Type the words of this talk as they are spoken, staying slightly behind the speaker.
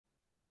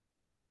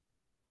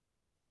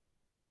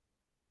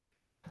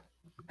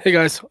Hey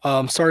guys,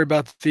 sorry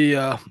about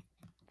the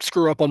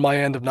screw up on my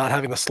end of not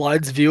having the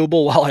slides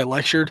viewable while I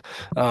lectured.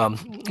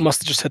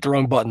 Must have just hit the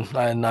wrong button,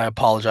 and I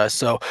apologize.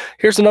 So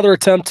here's another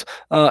attempt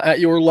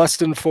at your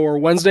lesson for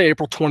Wednesday,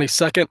 April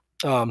 22nd.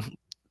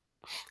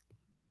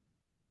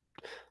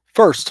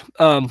 First,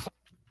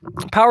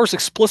 powers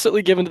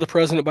explicitly given to the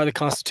president by the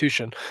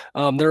Constitution.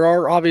 There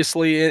are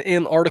obviously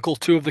in Article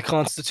 2 of the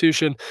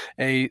Constitution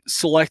a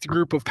select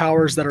group of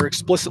powers that are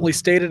explicitly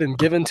stated and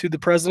given to the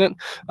president.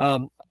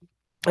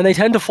 And they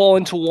tend to fall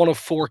into one of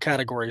four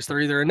categories.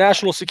 They're either a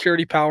national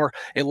security power,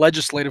 a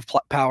legislative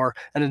power,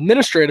 an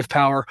administrative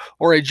power,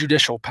 or a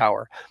judicial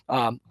power.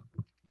 And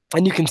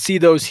you can see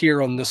those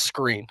here on this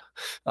screen.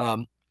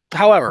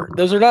 However,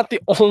 those are not the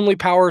only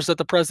powers that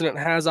the president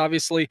has,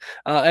 obviously,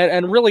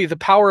 and really the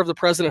power of the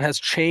president has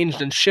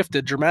changed and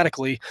shifted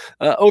dramatically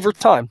over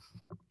time.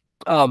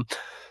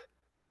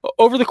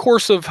 Over the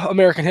course of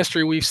American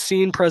history, we've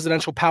seen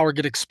presidential power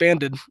get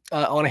expanded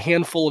on a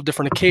handful of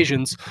different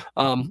occasions.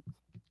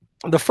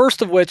 The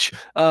first of which,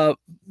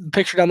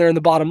 pictured down there in the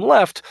bottom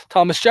left,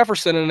 Thomas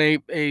Jefferson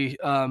and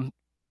a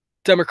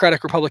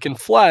Democratic Republican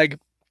flag,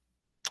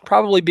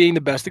 probably being the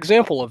best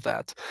example of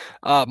that.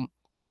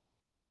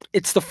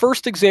 It's the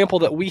first example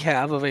that we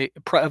have of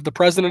the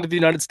president of the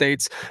United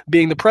States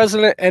being the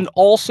president and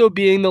also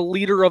being the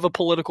leader of a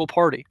political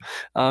party.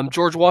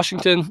 George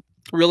Washington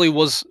really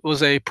was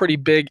a pretty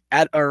big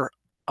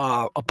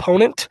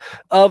opponent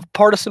of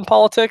partisan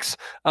politics,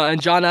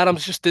 and John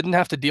Adams just didn't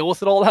have to deal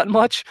with it all that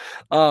much,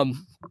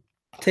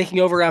 taking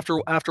over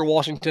after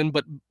Washington.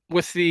 But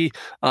with the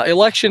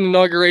election,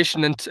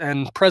 inauguration,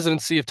 and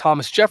presidency of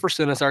Thomas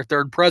Jefferson as our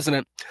third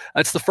president,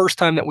 it's the first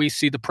time that we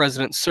see the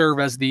president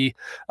serve as the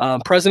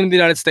president of the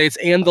United States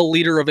and the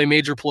leader of a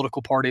major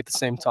political party at the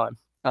same time.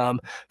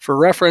 For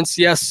reference,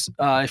 yes,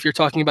 if you're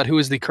talking about who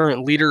is the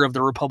current leader of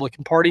the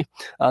Republican Party,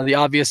 the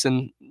obvious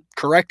and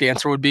correct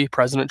answer would be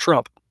President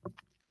Trump.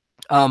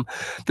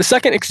 The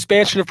second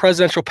expansion of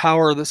presidential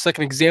power, the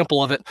second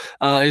example of it,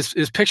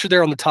 is pictured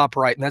there on the top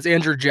right, and that's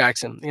Andrew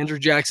Jackson. Andrew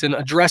Jackson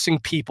addressing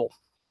people,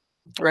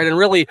 right? And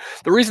really,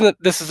 the reason that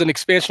this is an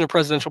expansion of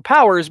presidential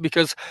power is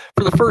because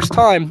for the first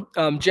time,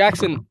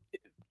 Jackson,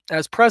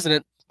 as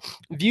president,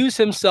 views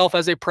himself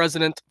as a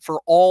president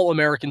for all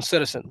American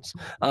citizens.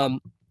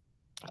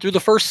 Through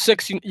the first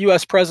 6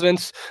 U.S.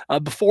 presidents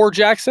before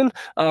Jackson,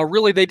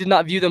 really they did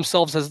not view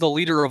themselves as the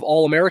leader of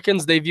all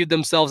Americans. They viewed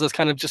themselves as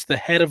kind of just the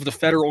head of the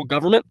federal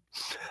government.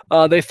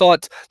 They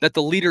thought that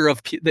the leader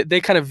of they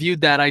kind of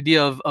viewed that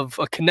idea of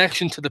a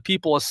connection to the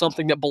people as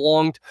something that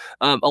belonged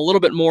a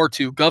little bit more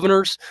to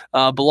governors,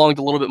 belonged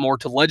a little bit more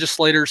to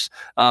legislators,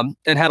 and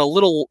had a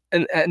little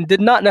and did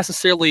not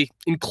necessarily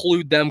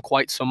include them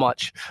quite so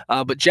much.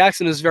 But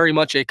Jackson is very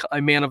much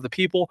a man of the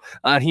people,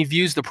 and he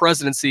views the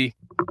presidency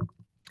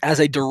as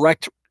a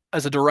direct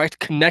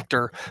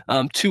connector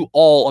to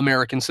all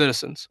American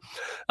citizens.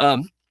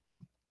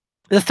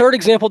 The third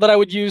example that I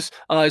would use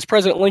is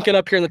President Lincoln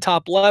up here in the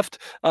top left.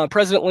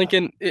 President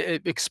Lincoln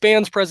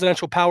expands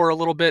presidential power a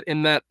little bit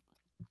in that,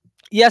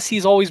 yes,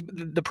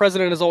 the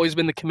president has always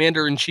been the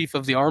commander-in-chief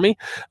of the army,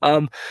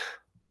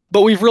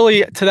 but we've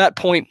really, to that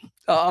point,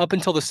 up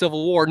until the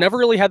Civil War, never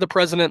really had the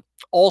president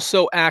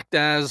also act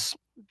as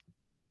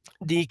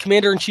the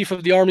commander-in-chief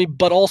of the army,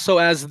 but also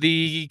as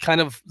the kind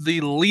of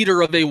the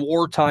leader of a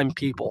wartime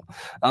people,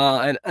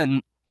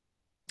 and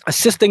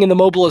assisting in the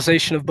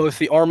mobilization of both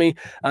the army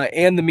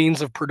and the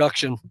means of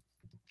production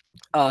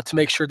to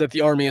make sure that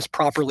the army is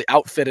properly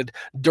outfitted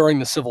during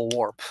the Civil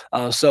War.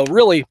 So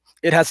really,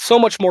 it has so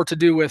much more to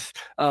do with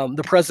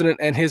the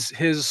president and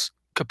his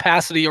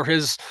capacity or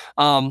his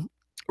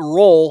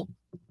role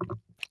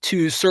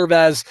to serve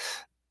as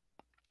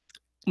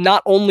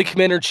not only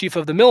commander-in-chief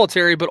of the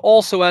military, but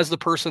also as the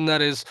person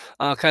that is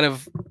kind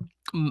of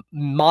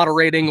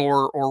moderating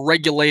or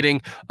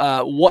regulating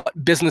what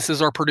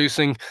businesses are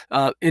producing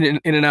in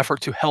an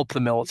effort to help the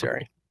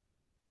military.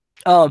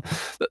 The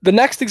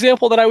next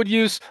example that I would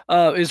use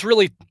is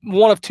really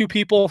one of two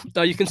people.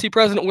 You can see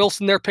President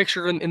Wilson there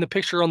pictured in the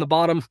picture on the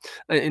bottom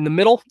in the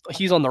middle.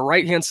 He's on the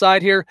right-hand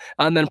side here.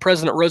 And then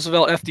President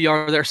Roosevelt,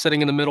 FDR, there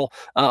sitting in the middle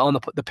on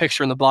the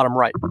picture in the bottom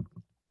right.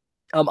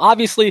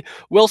 Obviously,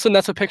 Wilson,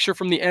 that's a picture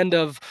from the end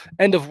of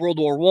World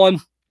War I.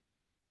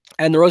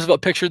 And the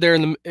Roosevelt picture there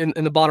in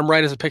the bottom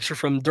right is a picture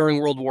from during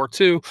World War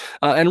II.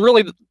 And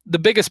really, the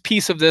biggest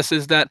piece of this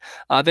is that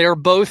they are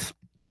both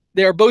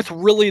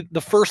really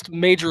the first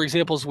major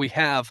examples we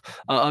have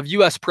of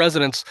U.S.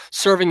 presidents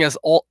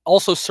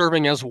also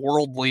serving as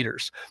world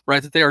leaders,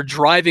 right? That they are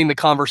driving the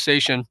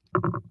conversation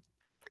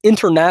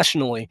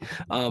internationally,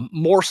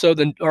 more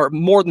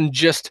than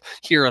just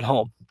here at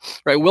home,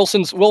 right?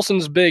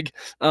 Wilson's big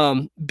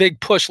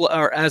push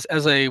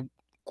as a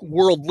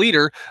world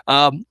leader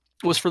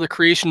was for the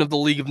creation of the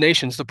League of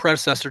Nations, the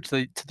predecessor to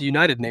the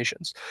United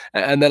Nations,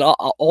 and then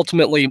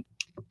ultimately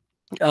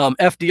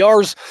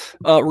FDR's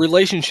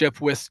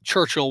relationship with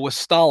Churchill, with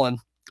Stalin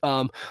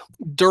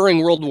during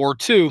World War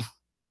II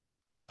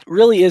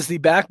really is the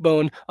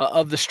backbone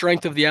of the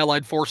strength of the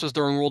Allied forces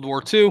during World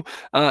War II,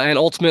 and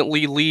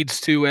ultimately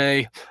leads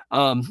to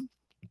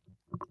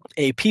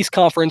a peace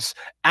conference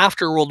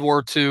after World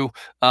War II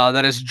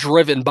that is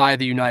driven by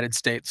the United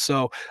States.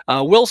 So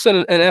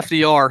Wilson and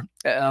FDR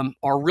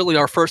are really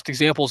our first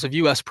examples of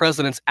U.S.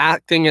 presidents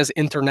acting as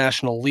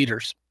international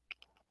leaders.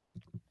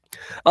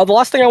 The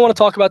last thing I want to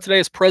talk about today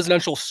is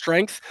presidential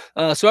strength.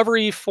 So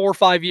every 4 or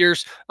 5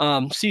 years,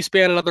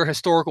 C-SPAN and other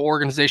historical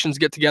organizations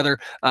get together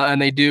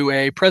and they do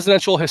a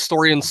presidential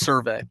historian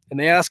survey. And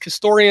they ask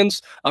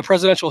historians,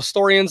 presidential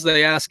historians,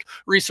 they ask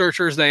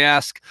researchers, they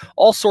ask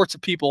all sorts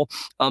of people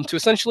to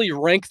essentially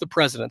rank the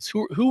presidents.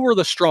 Who were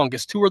the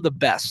strongest? Who were the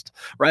best?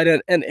 Right?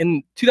 And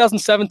in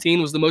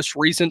 2017 was the most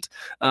recent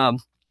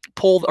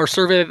poll or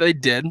survey that they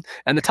did,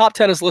 and the top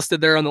 10 is listed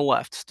there on the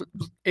left,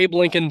 Abe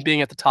Lincoln being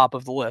at the top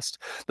of the list.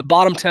 The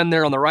bottom 10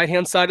 there on the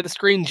right-hand side of the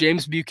screen,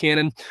 James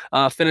Buchanan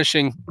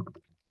finishing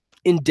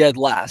in dead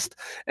last.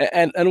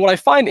 And what I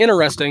find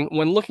interesting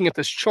when looking at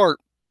this chart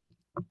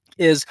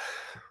is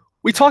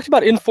we talked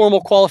about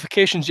informal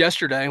qualifications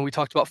yesterday, and we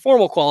talked about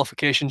formal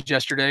qualifications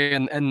yesterday,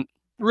 and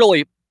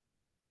really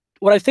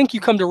what I think you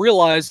come to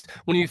realize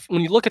when you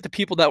look at the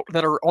people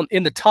that are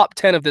in the top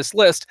 10 of this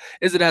list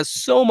is it has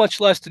so much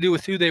less to do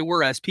with who they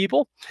were as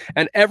people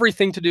and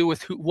everything to do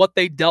with what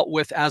they dealt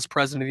with as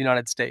president of the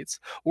United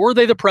States. Were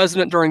they the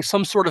president during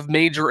some sort of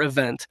major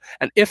event?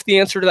 And if the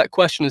answer to that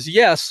question is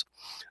yes,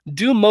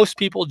 do most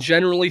people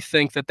generally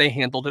think that they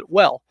handled it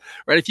well?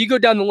 Right? If you go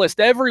down the list,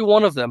 every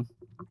one of them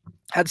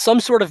had some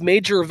sort of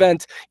major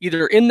event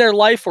either in their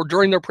life or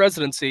during their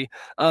presidency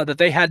that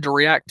they had to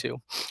react to.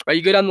 Right?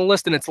 You go down the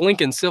list and it's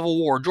Lincoln, Civil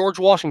War, George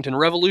Washington,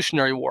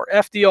 Revolutionary War,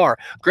 FDR,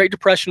 Great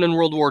Depression and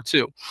World War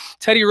II.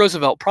 Teddy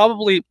Roosevelt,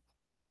 probably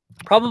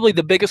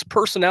the biggest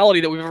personality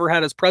that we've ever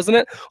had as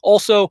president,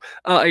 also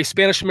a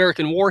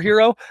Spanish-American war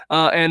hero,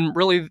 and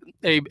really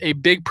a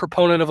big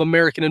proponent of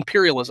American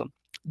imperialism.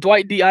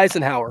 Dwight D.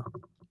 Eisenhower,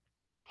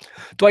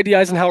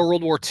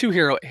 World War II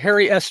hero.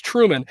 Harry S.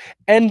 Truman,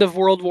 end of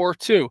World War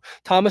II.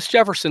 Thomas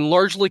Jefferson,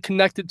 largely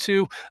connected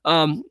to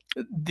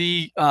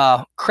the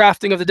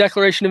crafting of the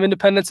Declaration of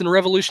Independence in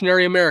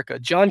revolutionary America.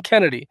 John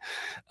Kennedy,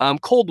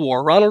 Cold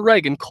War. Ronald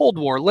Reagan, Cold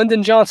War.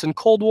 Lyndon Johnson,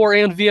 Cold War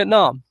and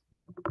Vietnam.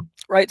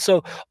 Right,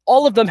 so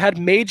all of them had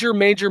major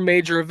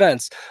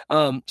events.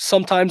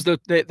 Sometimes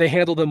they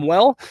handled them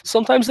well.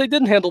 Sometimes they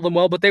didn't handle them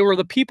well. But they were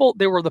the people.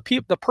 They were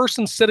the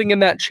person sitting in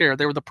that chair.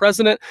 They were the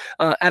president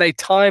at a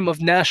time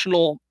of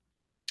national.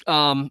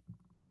 I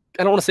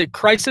don't want to say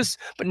crisis,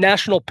 but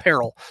national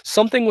peril.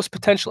 Something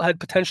had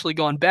potentially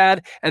gone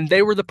bad, and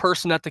they were the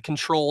person at the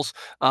controls.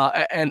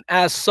 And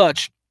as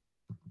such,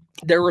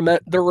 they're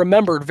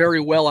remembered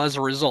very well as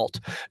a result.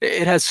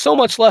 It has so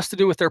much less to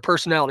do with their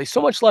personality, so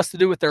much less to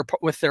do with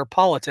their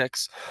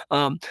politics,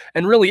 and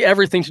really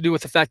everything to do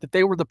with the fact that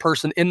they were the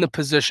person in the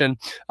position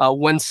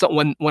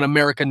when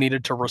America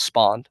needed to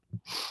respond.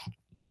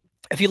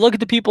 If you look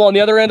at the people on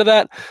the other end of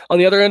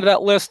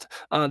that list,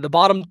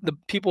 the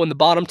people in the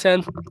bottom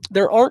 10,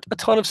 there aren't a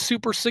ton of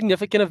super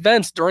significant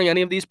events during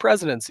any of these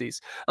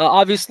presidencies.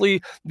 Obviously,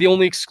 the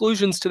only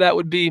exclusions to that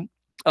would be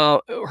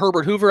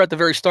Herbert Hoover at the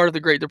very start of the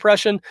Great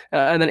Depression,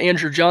 and then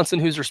Andrew Johnson,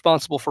 who's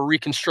responsible for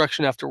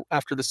Reconstruction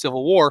after the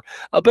Civil War.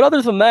 But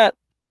other than that,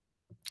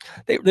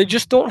 they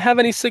just don't have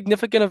any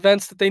significant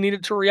events that they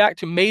needed to react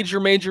to,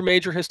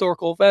 major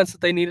historical events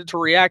that they needed to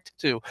react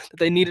to, that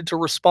they needed to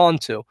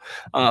respond to.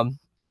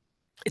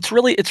 It's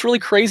really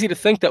crazy to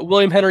think that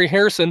William Henry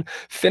Harrison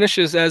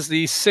finishes as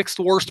the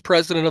 6th worst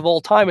president of all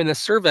time in this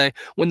survey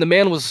when the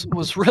man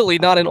was really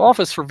not in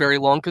office for very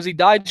long because he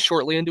died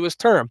shortly into his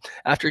term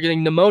after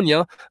getting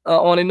pneumonia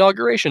on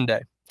Inauguration Day.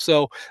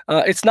 So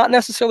it's not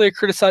necessarily a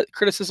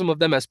criticism of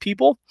them as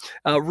people.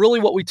 Really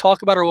what we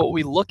talk about or what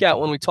we look at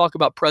when we talk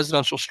about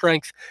presidential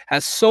strength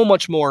has so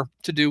much more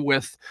to do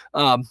with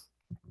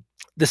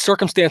the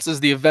circumstances,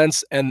 the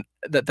events, and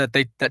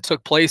that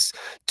took place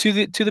to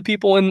the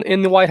people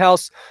in the White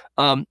House,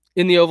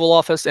 in the Oval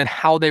Office, and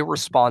how they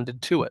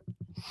responded to it.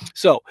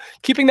 So,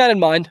 keeping that in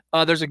mind,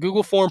 there's a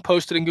Google form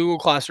posted in Google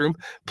Classroom.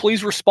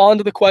 Please respond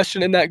to the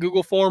question in that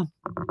Google form.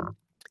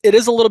 It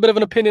is a little bit of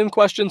an opinion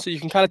question, so you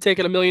can kind of take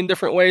it a million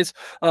different ways.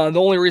 The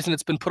only reason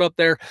it's been put up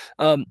there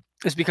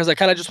is because I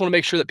kind of just want to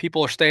make sure that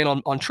people are staying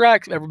on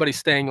track, everybody's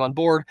staying on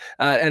board,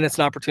 and it's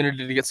an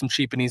opportunity to get some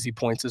cheap and easy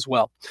points as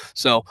well.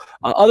 So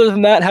other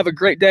than that, have a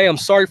great day. I'm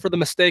sorry for the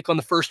mistake on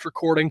the first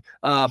recording.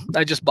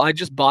 I just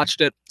botched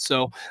it.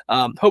 So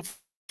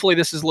hopefully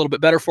this is a little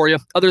bit better for you.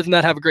 Other than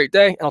that, have a great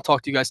day, and I'll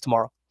talk to you guys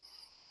tomorrow.